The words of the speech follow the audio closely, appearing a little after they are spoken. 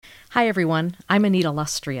Hi, everyone. I'm Anita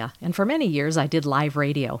Lustria, and for many years I did live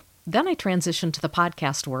radio. Then I transitioned to the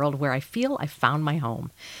podcast world where I feel I found my home.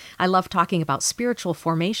 I love talking about spiritual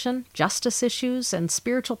formation, justice issues, and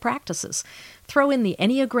spiritual practices. Throw in the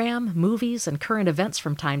Enneagram, movies, and current events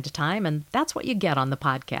from time to time, and that's what you get on the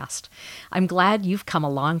podcast. I'm glad you've come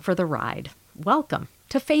along for the ride. Welcome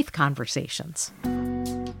to Faith Conversations.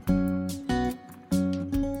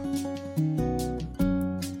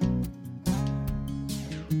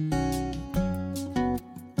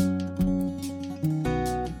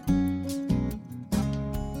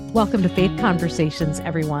 Welcome to Faith Conversations,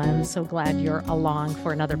 everyone. So glad you're along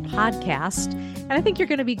for another podcast. And I think you're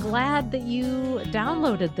going to be glad that you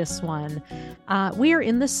downloaded this one. We are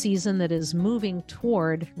in the season that is moving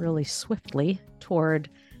toward, really swiftly, toward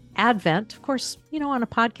Advent. Of course, on a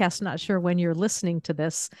podcast, not sure when you're listening to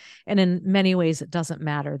this. And in many ways, it doesn't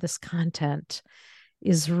matter. This content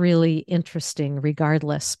is really interesting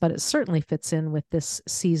regardless, but it certainly fits in with this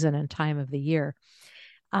season and time of the year.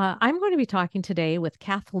 I'm going to be talking today with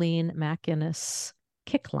Kathleen MacInnis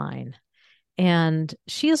Kichline, and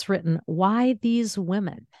she has written Why These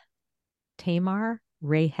Women. Tamar,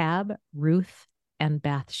 Rahab, Ruth, and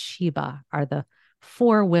Bathsheba are the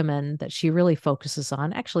four women that she really focuses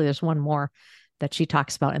on. Actually, there's one more that she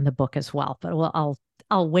talks about in the book as well, but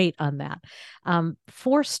I'll wait on that.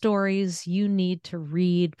 Four stories you need to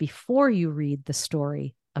read before you read the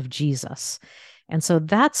story of Jesus. And so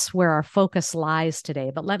that's where our focus lies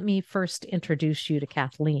today. But let me first introduce you to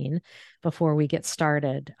Kathleen before we get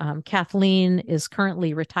started. Kathleen is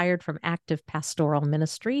currently retired from active pastoral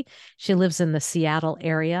ministry. She lives in the Seattle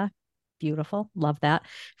area. Beautiful. Love that.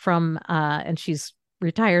 And she's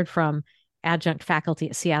retired from adjunct faculty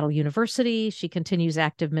at Seattle University. She continues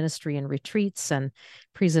active ministry and retreats and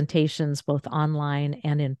presentations, both online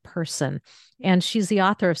and in person. And she's the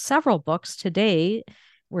author of several books. Today,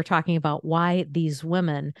 we're talking about Why These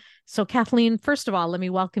Women. So Kathleen, first of all, let me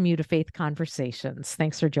welcome you to Faith Conversations.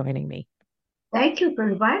 Thanks for joining me. Thank you for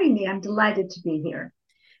inviting me. I'm delighted to be here.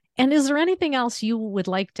 And is there anything else you would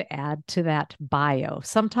like to add to that bio?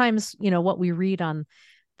 Sometimes, what we read on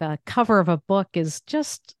the cover of a book is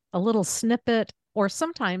just a little snippet, or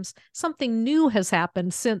sometimes something new has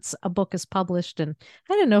happened since a book is published. And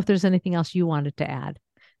I don't know if there's anything else you wanted to add.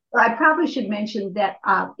 Well, I probably should mention that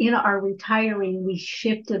in our retiring, we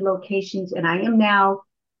shifted locations, and I am now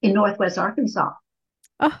in Northwest Arkansas.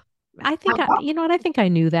 Oh, I think I think I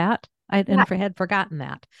knew that. I had forgotten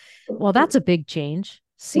that. Well, that's a big change.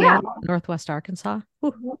 Seattle, Northwest Arkansas.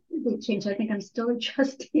 That's a big change. I think I'm still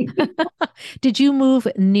adjusting. Did you move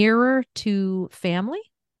nearer to family?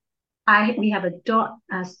 We have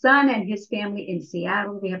a son and his family in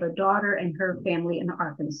Seattle. We have a daughter and her family in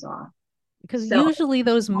Arkansas. Because usually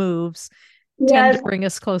those moves tend to bring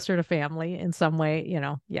us closer to family in some way,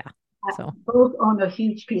 yeah. So both own a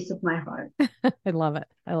huge piece of my heart. I love it.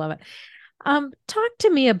 Talk to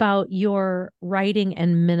me about your writing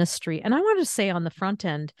and ministry. And I want to say on the front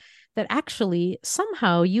end that actually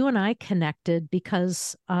somehow you and I connected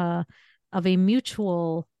because of a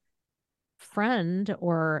mutual friend,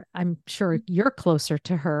 or I'm sure you're closer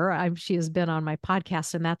to her. She has been on my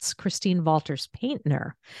podcast, and that's Christine Walters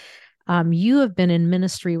Paintner. You have been in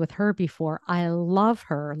ministry with her before. I love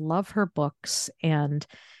her books, and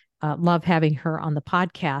love having her on the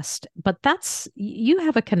podcast. But you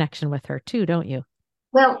have a connection with her too, don't you?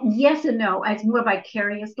 Well, yes and no. It's more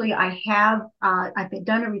vicariously. I've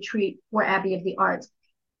done a retreat for Abbey of the Arts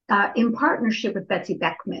in partnership with Betsy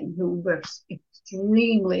Beckman, who works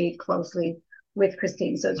extremely closely with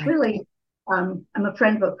Christine. So it's really, I'm a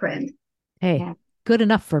friend of a friend. Hey. Yeah. Good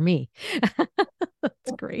enough for me.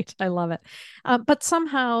 That's great. I love it. But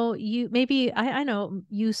somehow I know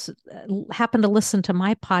you happened to listen to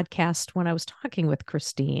my podcast when I was talking with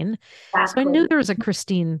Christine. Exactly. So I knew there was a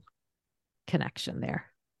Christine connection there.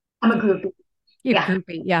 I'm a groupie.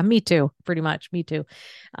 Groupie. Yeah, me too. Pretty much. Me too.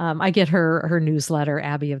 I get her newsletter,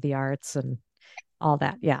 Abbey of the Arts, and all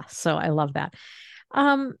that. Yeah. So I love that.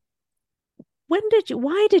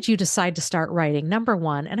 Why did you decide to start writing? Number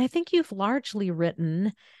one, and I think you've largely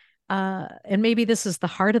written, and maybe this is the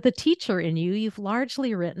heart of the teacher in you, you've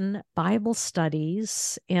largely written Bible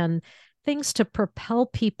studies and things to propel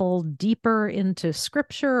people deeper into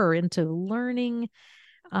scripture or into learning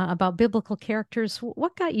about biblical characters.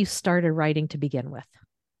 What got you started writing to begin with?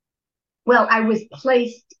 Well, I was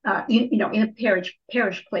placed, in a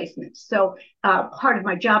parish placement. So part of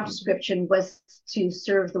my job description was to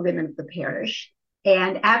serve the women of the parish.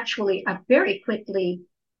 And actually, I very quickly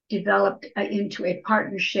developed into a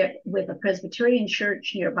partnership with a Presbyterian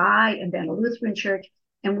church nearby and then a Lutheran church.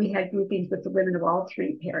 And we had groupings with the women of all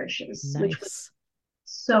three parishes, nice. Which was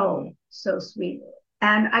so sweet.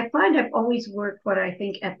 And I find I've always worked what I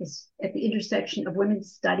think at the intersection of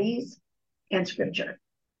women's studies and scripture,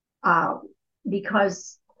 uh,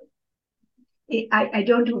 because I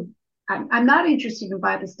don't do. I'm not interested in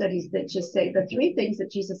Bible studies that just say the three things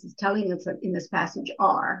that Jesus is telling us in this passage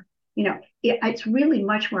are. It's really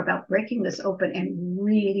much more about breaking this open and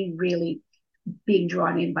really, really being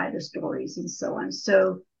drawn in by the stories and so on.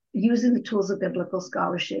 So using the tools of biblical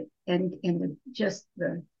scholarship and just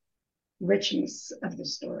the richness of the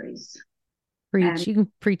stories. Preach. And You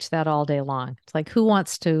can preach that all day long. It's like, who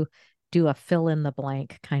wants to do a fill in the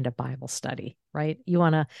blank kind of Bible study, right? You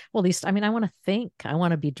want to, well, at least, I mean, I want to think, I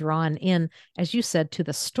want to be drawn in, as you said, to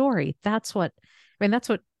the story. That's what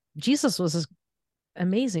Jesus was, an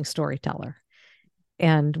amazing storyteller.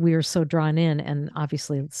 And we are so drawn in. And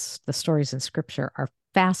obviously, the stories in scripture are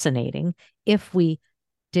fascinating if we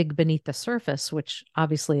dig beneath the surface, which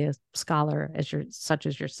obviously a scholar such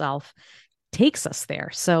as yourself takes us there.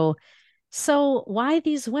 So why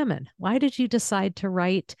these women? Why did you decide to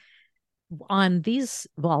write on these?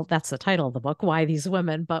 Well, that's the title of the book, Why These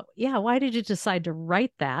Women. But yeah, why did you decide to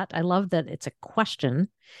write that? I love that it's a question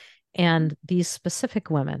and these specific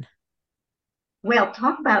women. well,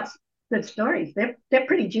 talk about good stories. They're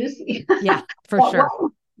pretty juicy. Yeah, for Well, sure.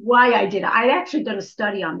 why I did it. I'd actually done a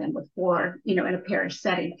study on them before, in a parish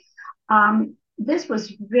setting. This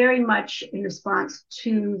was very much in response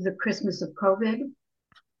to the Christmas of COVID,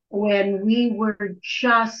 when we were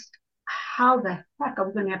just, how the heck are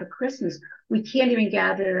we going to have a Christmas? We can't even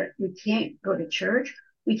gather. We can't go to church.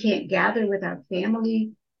 We can't gather with our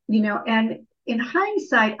family, and in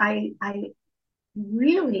hindsight, I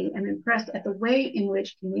really am impressed at the way in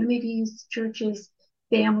which communities, churches,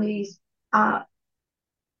 families, uh,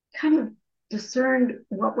 kind of discerned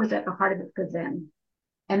what was at the heart of it for them,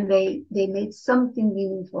 and they made something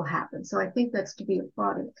meaningful happen. So I think that's to be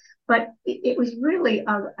applauded. But it was really,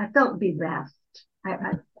 I felt bereft.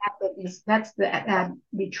 That's the ad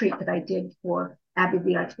retreat that I did for Abbey of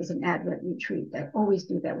the Arts, was an Advent retreat. I always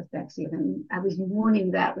do that with Betsy, and I was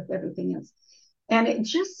mourning that with everything else. And it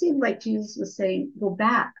just seemed like Jesus was saying, go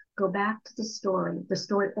back to the story. The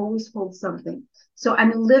story always holds something. So I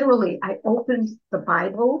mean, literally, I opened the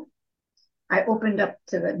Bible, I opened up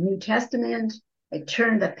to the New Testament, I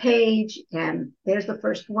turned the page, and there's the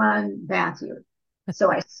first one, Matthew.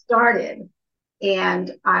 So I started,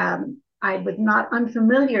 and I was not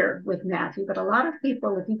unfamiliar with Matthew, but a lot of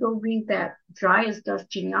people, if you go read that dry as dust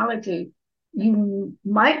genealogy, you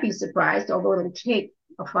might be surprised, although it'll take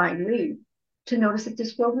a fine read, to notice that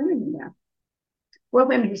there's 4 women in there. 4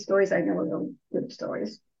 women whose stories I know are really good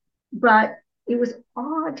stories. But it was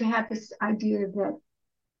odd to have this idea that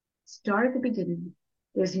start at the beginning,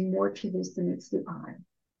 there's more to this than it's the eye.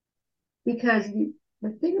 Because the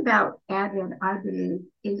thing about Advent, I believe,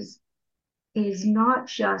 is not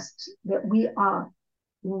just that we are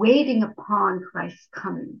waiting upon Christ's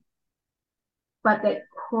coming, but that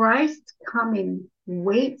Christ's coming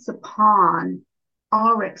waits upon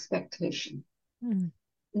our expectation. Mm.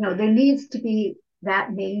 There needs to be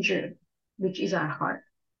that manger, which is our heart,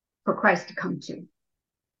 for Christ to come to.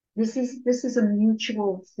 This is a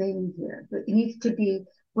mutual thing here. It needs to be,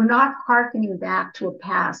 we're not hearkening back to a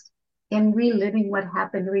past and reliving what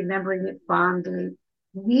happened, remembering it fondly.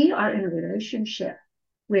 We are in a relationship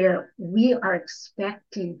where we are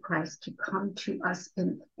expecting Christ to come to us.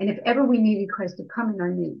 And if ever we needed Christ to come in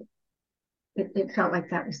our need, it felt like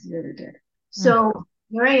that was the year it did. So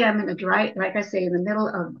here I am in a dry, like I say, in the middle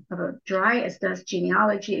of a dry as dust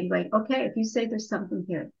genealogy, and like, okay, if you say there's something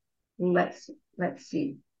here, let's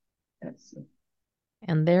see. Let's see.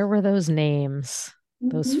 And there were those names,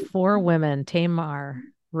 those Mm-hmm. 4 women, Tamar,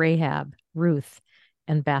 Rahab, Ruth,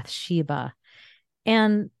 and Bathsheba.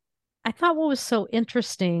 And I thought what was so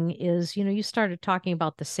interesting is, you started talking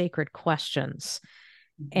about the sacred questions.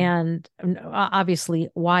 Mm-hmm. And obviously,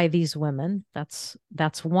 why these women? That's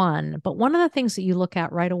one. But one of the things that you look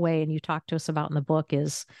at right away, and you talk to us about in the book,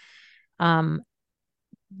 is um,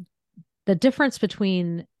 the difference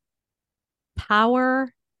between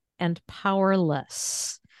power and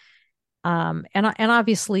powerless. And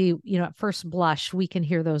obviously, at first blush, we can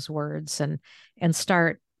hear those words and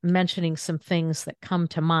start mentioning some things that come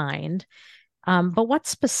to mind. But what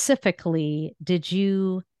specifically did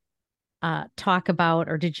you talk about,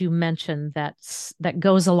 or did you mention that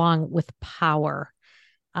goes along with power,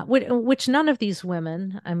 which none of these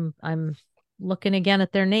women, I'm looking again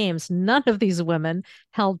at their names, none of these women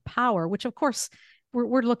held power, which of course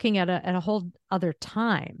we're looking at a whole other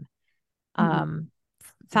time. Mm-hmm.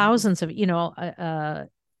 Thousands of,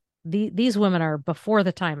 these women are before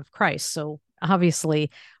the time of Christ. So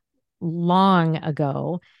obviously long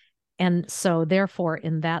ago. And so, therefore,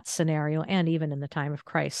 in that scenario, and even in the time of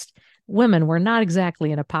Christ, women were not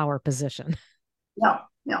exactly in a power position. No,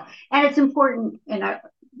 no. And it's important, and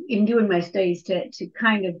in doing my studies, to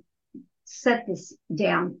kind of set this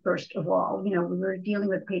down first of all. You know, we were dealing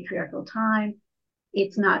with patriarchal time.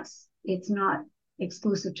 It's not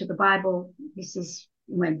exclusive to the Bible. This is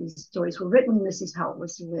when these stories were written. This is how it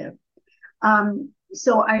was lived.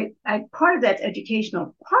 So I part of that's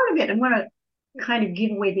educational. Part of it, I'm going to kind of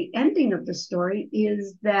give away the ending of the story,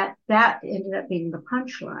 is that ended up being the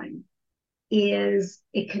punchline. Is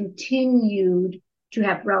it continued to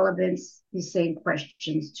have relevance, the same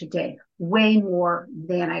questions today, way more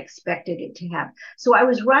than I expected it to have. So I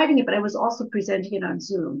was writing it, but I was also presenting it on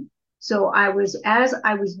Zoom. So as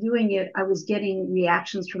I was doing it, I was getting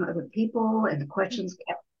reactions from other people, and the questions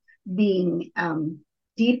kept being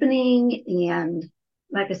deepening. And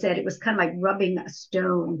like I said, it was kind of like rubbing a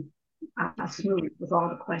stone smooth with all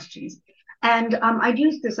the questions. And I'd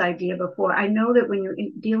used this idea before. I know that when you're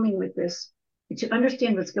dealing with this, to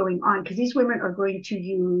understand what's going on, because these women are going to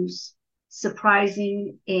use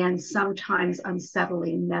surprising and sometimes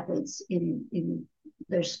unsettling methods in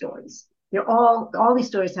their stories. All these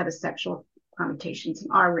stories have a sexual connotation. It's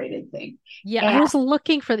an R-rated thing. Yeah, I And was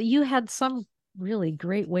looking for that. You had some really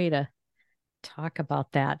great way to talk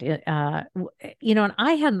about that. And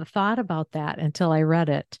I hadn't thought about that until I read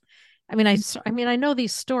it. I mean, I know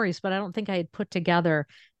these stories, but I don't think I had put together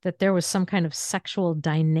that there was some kind of sexual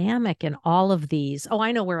dynamic in all of these. Oh,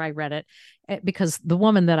 I know where I read it, because the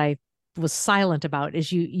woman that I was silent about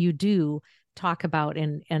is you do talk about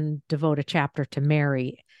and devote a chapter to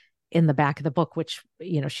Mary in the back of the book, which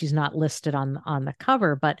she's not listed on the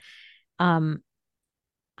cover, but um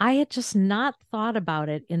I had just not thought about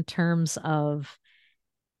it in terms of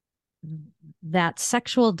that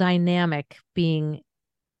sexual dynamic being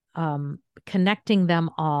connecting them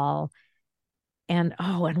all. And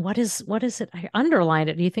what is it? I underlined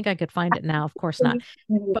it. Do you think I could find it now? Of course not.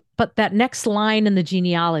 But that next line in the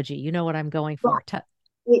genealogy, you know what I'm going for.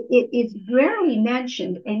 it's rarely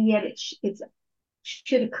mentioned, and yet it's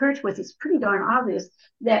should occur to us. It's pretty darn obvious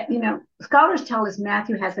that scholars tell us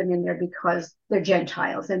Matthew has them in there because they're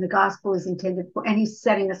Gentiles, and the gospel is intended for, and he's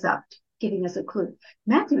setting us up, giving us a clue.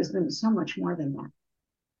 Matthew is doing so much more than that,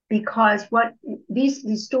 because what these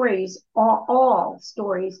stories are all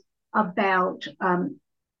stories about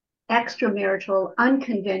extramarital,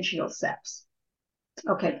 unconventional sex.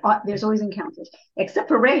 Okay, there's always encounters, except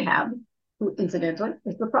for Rahab, who incidentally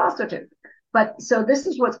is the prostitute. But so this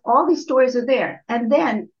is what all these stories are there. And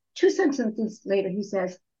then 2 sentences later, he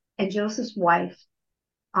says, and Joseph's wife,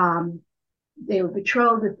 they were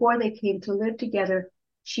betrothed before they came to live together.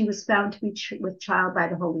 She was found to be with child by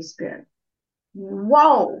the Holy Spirit.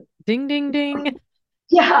 Whoa. Ding, ding, ding.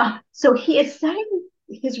 Yeah. So he is setting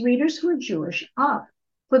his readers who are Jewish up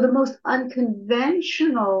for the most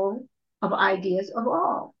unconventional of ideas of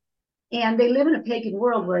all. And they live in a pagan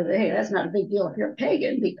world where, hey, that's not a big deal if you're a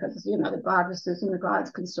pagan, because the goddesses and the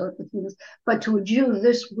gods consort with humans. But to a Jew,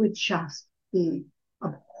 this would just be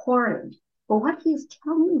abhorrent. But what he's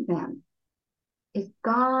telling them is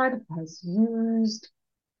God has used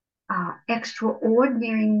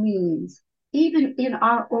extraordinary means, even in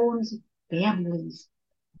our own families,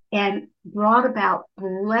 and brought about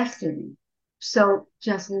blessing. So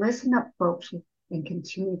just listen up, folks, and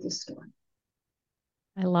continue the story.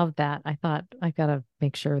 I love that. I thought I gotta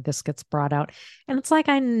make sure this gets brought out. And it's like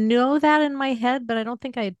I know that in my head, but I don't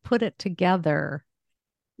think I had put it together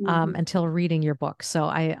until reading your book. So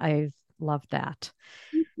I love that.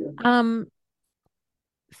 Um,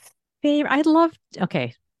 Favorite,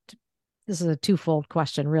 okay, this is a twofold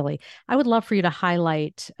question, really. I would love for you to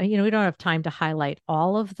highlight, we don't have time to highlight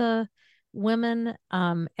all of the women.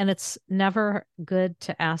 And it's never good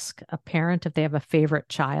to ask a parent if they have a favorite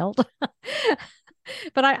child.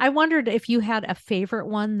 But I wondered if you had a favorite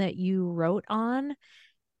one that you wrote on.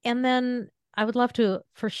 And then I would love to,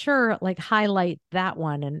 for sure, like highlight that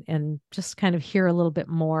one and just kind of hear a little bit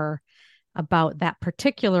more about that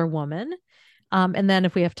particular woman. And then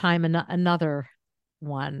if we have time, another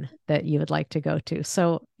one that you would like to go to.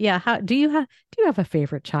 So yeah, do you have a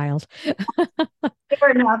favorite child?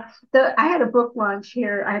 Fair enough. I had a book launch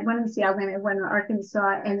here. I went in Seattle and I went to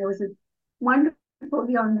Arkansas, and there was a wonderful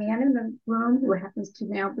young man in the room who happens to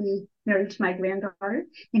now be married to my granddaughter.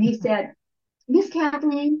 And he said, Miss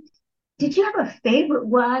Kathleen, did you have a favorite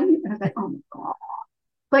one? And I was like, oh my God.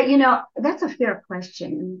 But that's a fair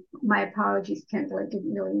question. And my apologies, Kendall. I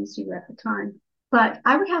didn't really answer you at the time. But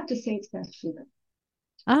I would have to say it's Bathsheba.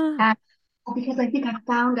 Ah, And because I think I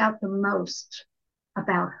found out the most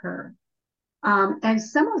about her. And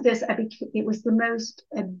some of this, it was the most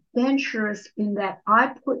adventurous in that I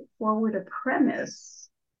put forward a premise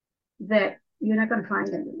that you're not going to find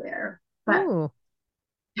anywhere. But Ooh.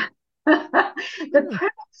 the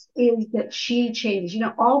premise is that she changes.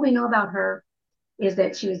 All we know about her is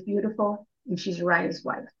that she was beautiful and she's Uriah's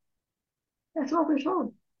wife. That's all we're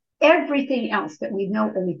told. Everything else that we know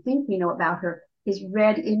or we think we know about her is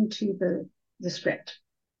read into the script,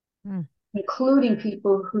 including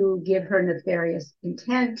people who give her nefarious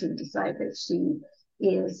intent and decide that she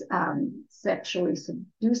is sexually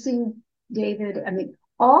seducing David. I mean,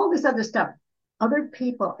 all this other stuff other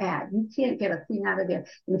people add. You can't get a thing out of there.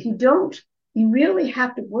 And if you don't, you really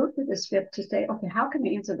have to work with the script to say, okay, how can I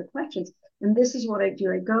answer the questions? And this is what I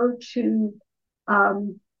do. I go to,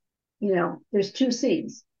 there's two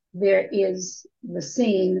scenes. There is the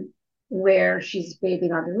scene where she's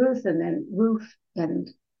bathing on the roof, and then Ruth and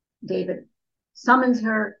David summons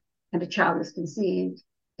her, and a child is conceived,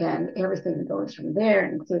 and everything goes from there,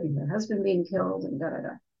 including her husband being killed, and da da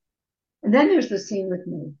da. And then there's the scene with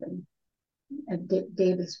Nathan and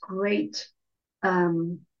David's great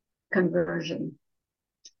conversion.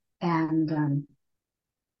 And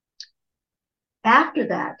after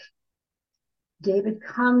that, David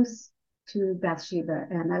comes to Bathsheba,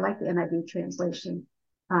 and I like the NIV translation.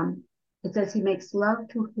 It says he makes love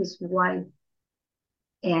to his wife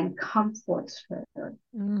and comforts her,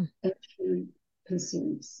 and she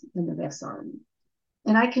conceives in the vessel.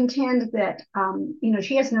 And I contend that,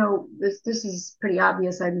 she has this is pretty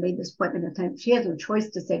obvious. I've made this point many times. She has no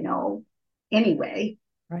choice to say no anyway.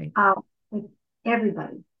 Right. With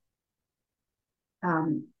everybody,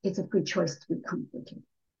 it's a free choice to be comforted,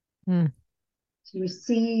 to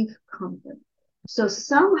receive comfort. So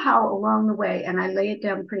somehow along the way, and I lay it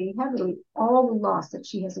down pretty heavily, all the loss that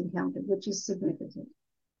she has encountered, which is significant.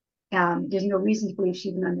 There's no reason to believe she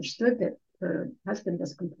even understood that her husband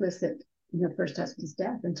was complicit in her first husband's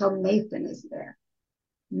death until Nathan is there.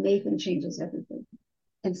 Nathan changes everything.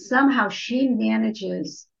 And somehow she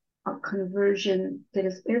manages a conversion that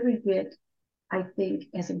is every bit, I think,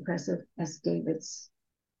 as impressive as David's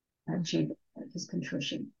change, his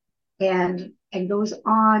contrition. And goes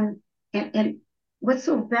on. And what's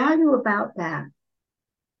so valuable about that,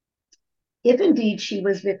 if indeed she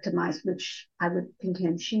was victimized, which I would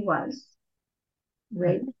contend she was,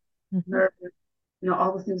 rape, murder,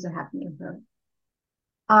 all the things that happened to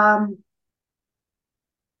her.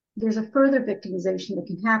 There's a further victimization that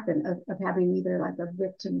can happen of having either like a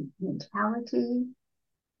victim mentality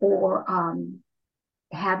or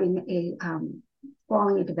having a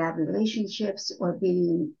falling into bad relationships or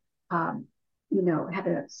being, having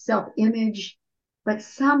a self-image, but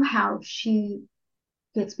somehow she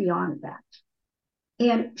gets beyond that.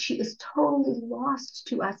 And she is totally lost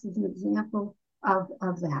to us as an example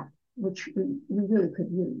of that, which we really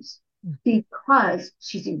could use, because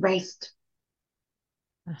she's erased.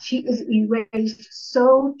 She is erased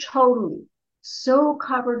so totally, so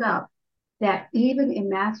covered up, that even in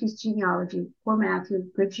Matthew's genealogy, poor Matthew,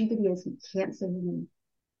 good Jew that he is, he can't say her name.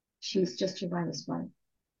 She's just Uriah's wife.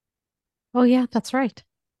 Oh, yeah, that's right.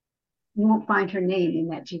 You won't find her name in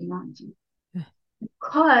that genealogy.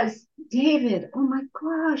 Because David, oh my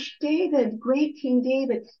gosh, David, great King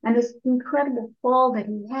David, and this incredible fall that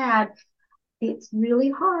he had, it's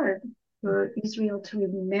really hard for Israel to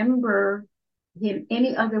remember him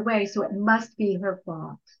any other way, so it must be her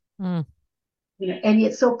fault. And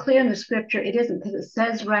it's so clear in the scripture, it isn't, because it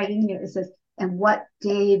says right in there, it says, and what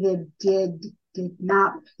David did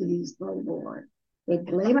not please the Lord. They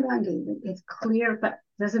blame it on David. It's clear, but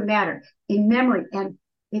it doesn't matter. In memory, and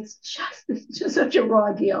it's just such a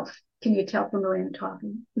raw deal. Can you tell from the way I'm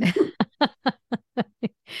talking?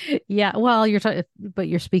 Yeah, well, but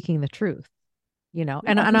you're speaking the truth,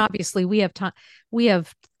 and obviously we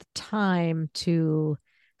have time to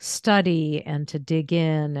study and to dig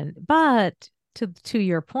in, but to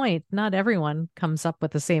your point, not everyone comes up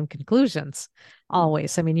with the same conclusions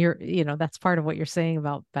always. I mean, that's part of what you're saying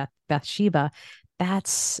about Bathsheba.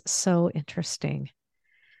 That's so interesting.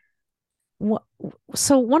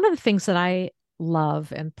 So one of the things that I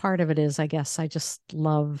love, and part of it is, I guess, I just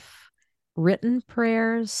love written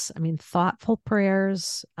prayers. I mean, thoughtful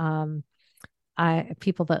prayers.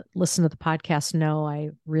 People that listen to the podcast know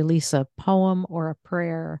I release a poem or a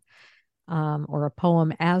prayer, or a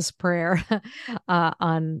poem as prayer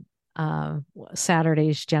on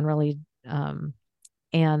Saturdays generally,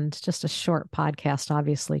 and just a short podcast,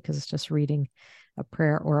 obviously, because it's just reading a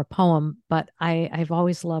prayer or a poem. But I've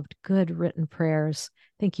always loved good written prayers.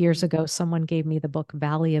 I think years ago, someone gave me the book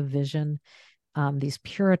Valley of Vision, these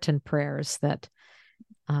Puritan prayers that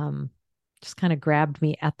just kind of grabbed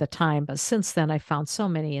me at the time. But since then, I found so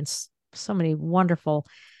many and so many wonderful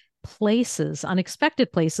places,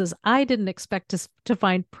 unexpected places. I didn't expect to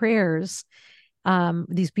find prayers,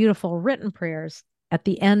 these beautiful written prayers at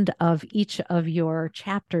the end of each of your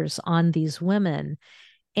chapters on these women.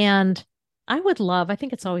 And I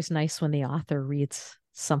think it's always nice when the author reads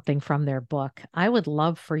something from their book. I would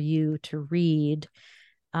love for you to read.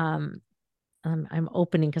 Um, I'm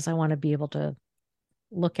opening because I want to be able to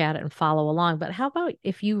look at it and follow along. But how about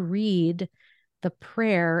if you read the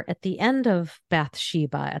prayer at the end of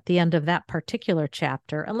Bathsheba, at the end of that particular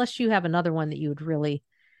chapter, unless you have another one that you would really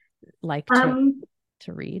like to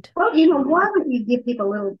read. Well, why don't you give people a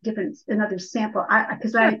little different, another sample?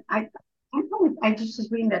 Because Sure. I just was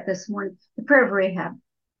reading that this morning, the prayer of Rahab.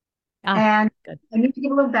 Ah, And good. I need to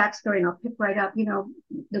give a little backstory, and I'll pick right up.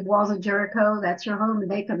 The walls of Jericho, that's her home, and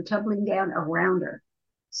they come tumbling down around her.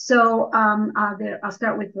 So I'll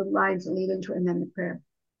start with the lines that lead into it and then the prayer.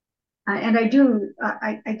 And I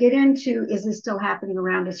get into, is this still happening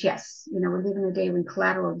around us? Yes. We live in a day when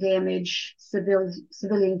collateral damage,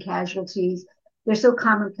 civilian casualties, they're so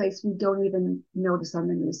commonplace we don't even notice on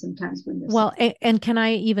the news sometimes when they're so. Well, and can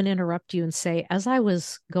I even interrupt you and say, as I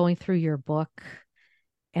was going through your book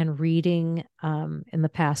and reading in the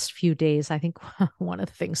past few days, I think one of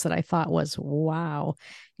the things that I thought was, wow,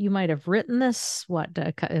 you might have written this,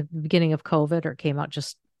 beginning of COVID, or it came out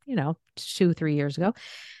just, 2, 3 years ago,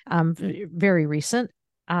 very recent.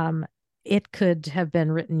 It could have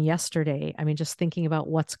been written yesterday. I mean, just thinking about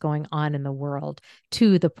what's going on in the world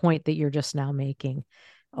to the point that you're just now making.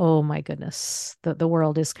 Oh my goodness. The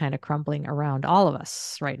world is kind of crumbling around all of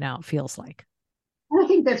us right now, it feels like. I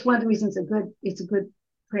think that's one of the reasons it's a good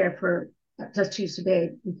prayer for us to use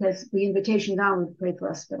today, because the invitation not only to pray for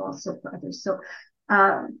us but also for others. So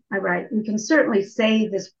I write, we can certainly say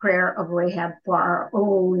this prayer of Rahab for our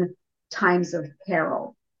own times of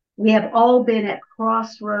peril. We have all been at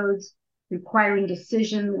crossroads requiring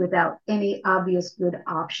decision without any obvious good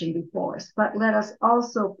option before us. But let us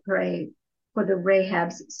also pray for the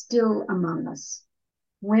Rahabs still among us,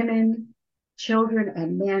 women, children,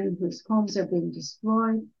 and men whose homes are being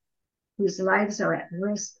destroyed, whose lives are at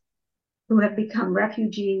risk, who have become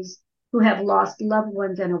refugees, who have lost loved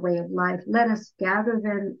ones and a way of life. Let us gather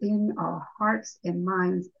them in our hearts and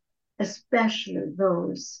minds, especially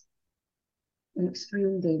those in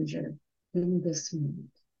extreme danger in this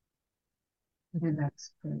moment. And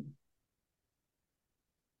let's pray.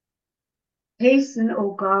 Hasten,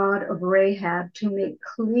 O God of Rahab, to make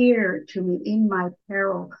clear to me in my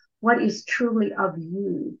peril what is truly of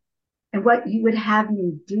you and what you would have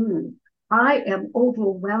me do. I am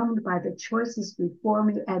overwhelmed by the choices before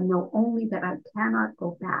me and know only that I cannot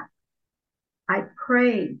go back. I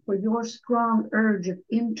pray for your strong urge of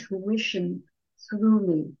intuition through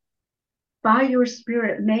me. By your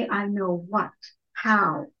Spirit, may I know what,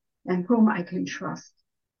 how, and whom I can trust.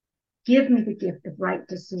 Give me the gift of right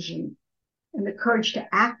decision and the courage to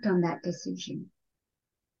act on that decision.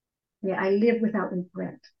 May I live without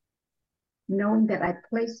regret, knowing that I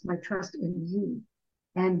place my trust in you,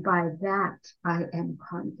 and by that I am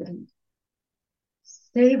confident.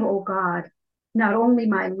 Save, O God, not only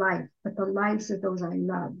my life, but the lives of those I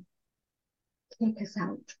love. Take us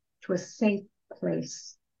out to a safe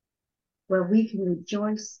place where we can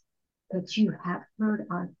rejoice that you have heard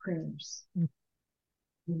our prayers.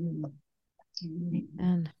 Amen.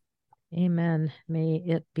 Amen. Amen. May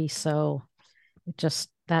it be so.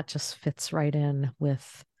 That just fits right in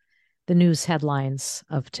with the news headlines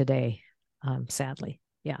of today, sadly.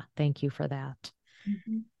 Yeah, thank you for that.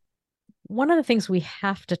 Mm-hmm. One of the things we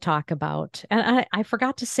have to talk about, and I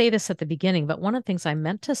forgot to say this at the beginning, but one of the things I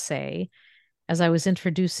meant to say as I was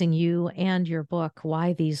introducing you and your book,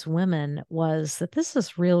 Why These Women, was that this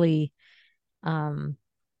is really um,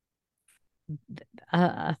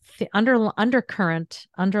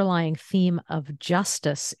 underlying theme of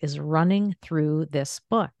justice is running through this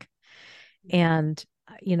book. And,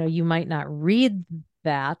 you might not read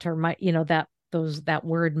that, or that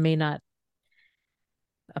word may not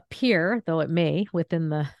appear, though it may within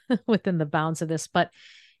the within the bounds of this, but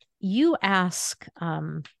you ask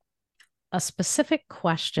a specific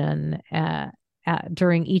question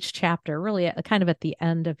during each chapter, really kind of at the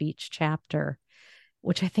end of each chapter,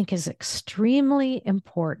 which I think is extremely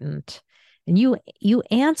important. And you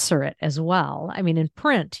answer it as well. I mean, in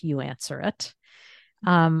print, you answer it.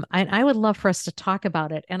 I would love for us to talk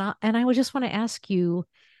about it. And I would just want to ask you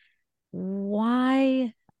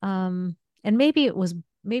why, and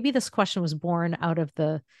maybe this question was born out of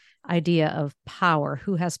the idea of power,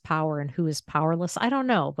 who has power and who is powerless. I don't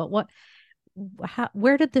know, but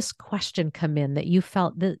where did this question come in that you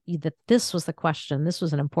felt that this was the question, this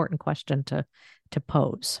was an important question to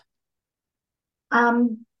pose?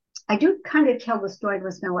 I do kind of tell the story. I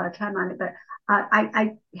don't spend a lot of time on it, but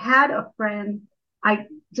I had a friend. I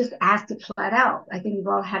just asked it flat out. I think we've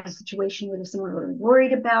all had a situation where there's someone really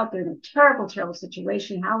worried about. They're in a terrible, terrible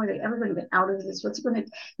situation. How are they ever going to get out of this? What's it going to?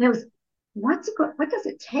 And it was, what does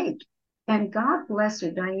it take? And God bless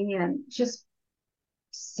her, Diane, just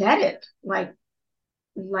said it like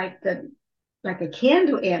the like a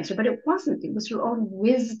can-do answer, but it wasn't. It was her own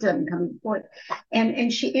wisdom coming forth.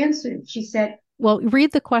 And she answered. She said, well,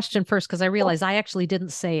 read the question first, because I realized I actually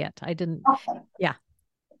didn't say it. I didn't. okay. Yeah.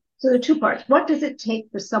 So there are two parts. What does it take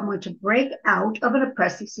for someone to break out of an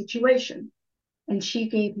oppressive situation? And she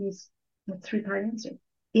gave me a three-part answer.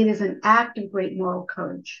 It is an act of great moral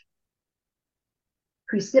courage,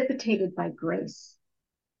 precipitated by grace,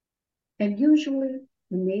 and usually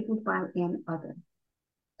enabled by an other.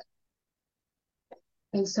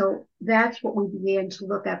 And so that's what we began to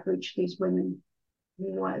look at for each of these women,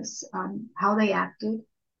 was how they acted,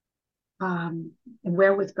 and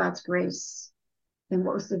where with God's grace, and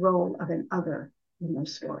what was the role of an other in their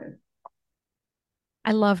story.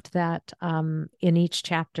 I loved that in each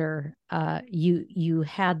chapter, you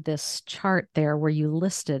had this chart there where you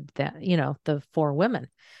listed that, the four women.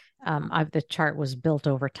 The chart was built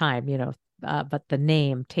over time, but the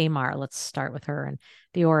name Tamar, let's start with her, and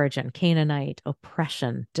the origin, Canaanite,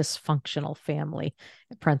 oppression, dysfunctional family,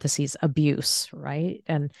 parentheses, abuse, right?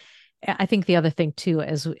 And I think the other thing too,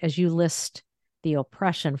 as you list the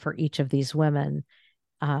oppression for each of these women,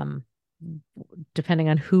 depending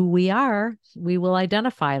on who we are, we will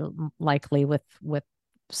identify likely with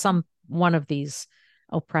some one of these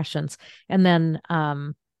oppressions. And then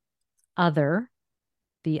the other,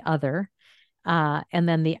 and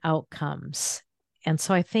then the outcomes. And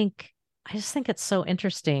so I just think it's so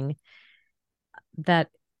interesting that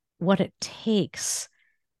what it takes.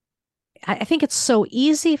 I think it's so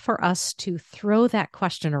easy for us to throw that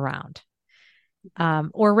question around.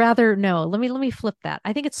 Or rather, no, let me flip that.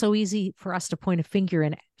 I think it's so easy for us to point a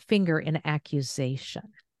finger in accusation.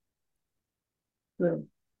 True.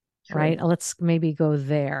 Right? Let's maybe go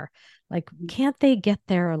there. Like, can't they get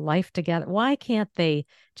their life together? Why can't they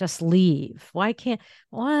just leave? Why can't,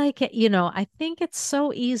 I think it's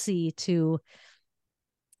so easy to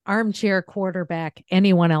armchair quarterback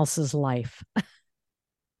anyone else's life.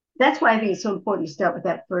 That's why I think it's so important to start with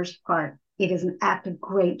that first part. It is an act of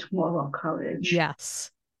great moral courage.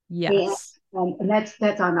 Yes. Yes. And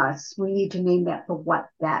that's on us. We need to name that for what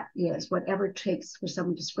that is. Whatever it takes for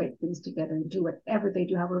someone to scrape things together and do whatever they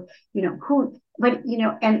do, however,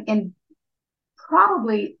 and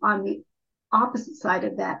probably on the opposite side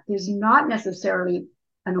of that, there's not necessarily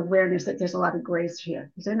an awareness that there's a lot of grace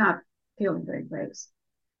here, because they're not feeling very grace.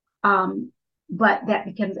 But that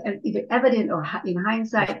becomes either evident or in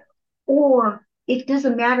hindsight, or it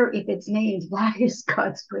doesn't matter if it's named. That is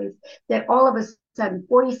God's grace, that all of a sudden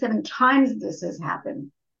 47 times this has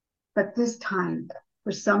happened, but this time,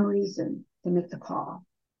 for some reason, they make the call,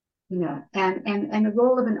 and the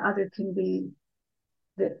role of an other can be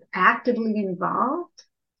actively involved,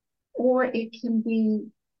 or it can be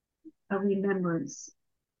a remembrance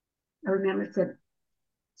that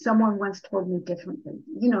someone once told me differently,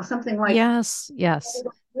 something like, yes,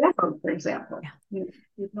 for example. Yeah.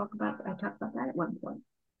 I talked about that at one point.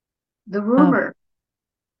 The rumor.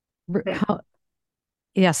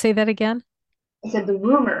 Say that again. I said the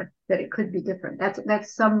rumor that it could be different.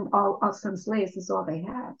 That's some slaves is all they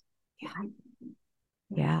have.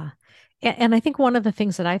 Yeah. And I think one of the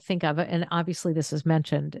things that I think of, and obviously this is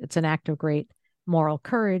mentioned, it's an act of great moral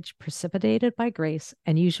courage, precipitated by grace,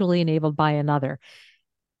 and usually enabled by another.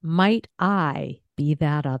 Might I be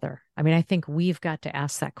that other? I mean, I think we've got to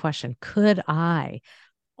ask that question. Could I,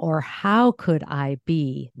 or how could I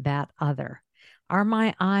be that other? Are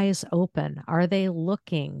my eyes open? Are they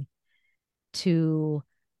looking to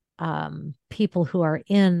people who are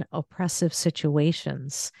in oppressive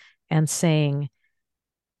situations and saying,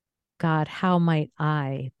 God, how might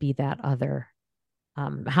I be that other?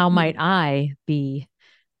 How might I be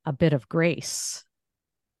a bit of grace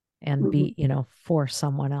and be, for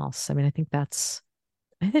someone else? I mean,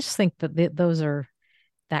 I just think that those are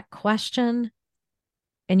that question.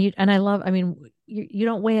 And I love, I mean, you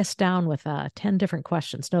don't weigh us down with 10 different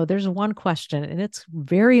questions. No, there's one question and it's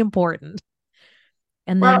very important.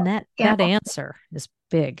 And then that answer is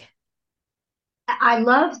big. I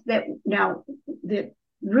love that now that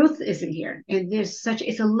Ruth isn't here, and it's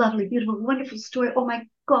a lovely, beautiful, wonderful story. Oh my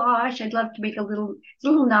gosh, I'd love to make a little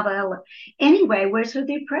novella. Anyway, where's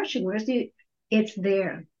the oppression? It's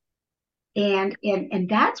there. And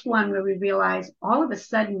that's one where we realize all of a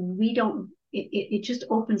sudden we don't, it just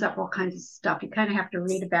opens up all kinds of stuff. You kind of have to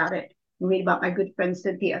read about it, read about my good friend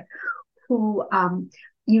Cynthia, who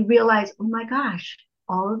you realize, oh my gosh,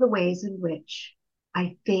 all of the ways in which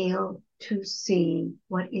I fail to see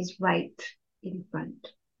what is right in front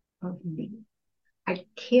of me. I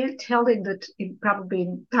can't tell probably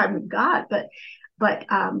in time with God, but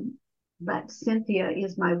Cynthia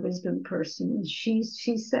is my wisdom person, and she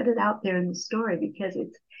set it out there in the story because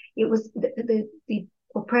it was the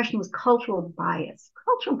oppression was cultural bias.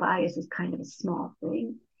 Cultural bias is kind of a small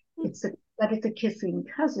thing. But it's a kissing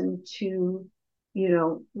cousin to,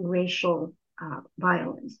 racial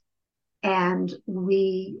violence. And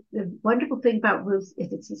the wonderful thing about Ruth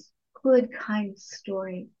is it's this good, kind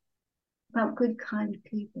story about good, kind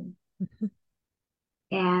people. Mm-hmm.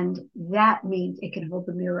 And that means it can hold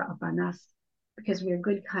the mirror up on us because we are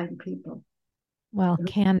good, kind people. Well,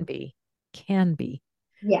 can be.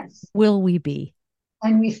 Yes. Will we be?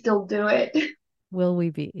 And we still do it. Will we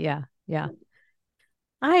be? Yeah. Yeah.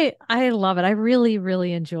 I love it. I really,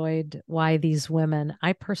 really enjoyed Why These Women.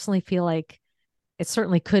 I personally feel like it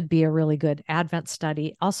certainly could be a really good Advent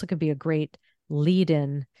study. Also could be a great lead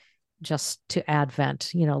in just to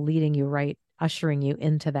Advent, leading you right, ushering you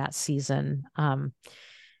into that season. I'm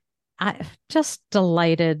just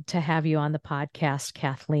delighted to have you on the podcast,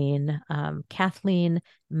 Kathleen. Kathleen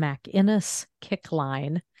MacInnis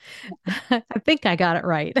Kichline. I think I got it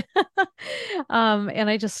right. And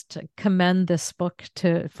I just commend this book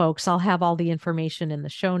to folks. I'll have all the information in the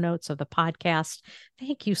show notes of the podcast.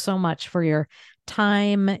 Thank you so much for your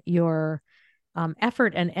time, your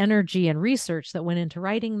effort and energy and research that went into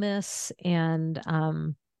writing this, and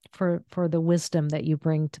for the wisdom that you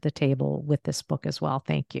bring to the table with this book as well.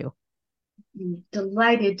 Thank you. I'm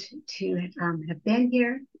delighted to have been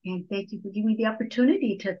here, and thank you for giving me the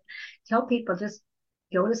opportunity to tell people. Just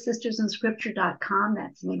go to sistersinscripture.com.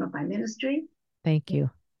 That's the name of my ministry. Thank you.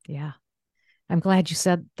 Yeah. I'm glad you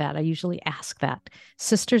said that. I usually ask that.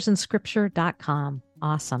 sistersinscripture.com.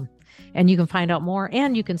 Awesome. And you can find out more,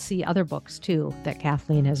 and you can see other books too that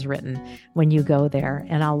Kathleen has written when you go there.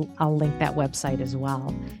 And I'll link that website as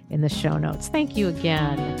well in the show notes. Thank you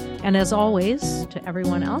again. And as always, to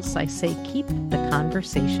everyone else, I say keep the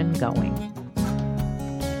conversation going.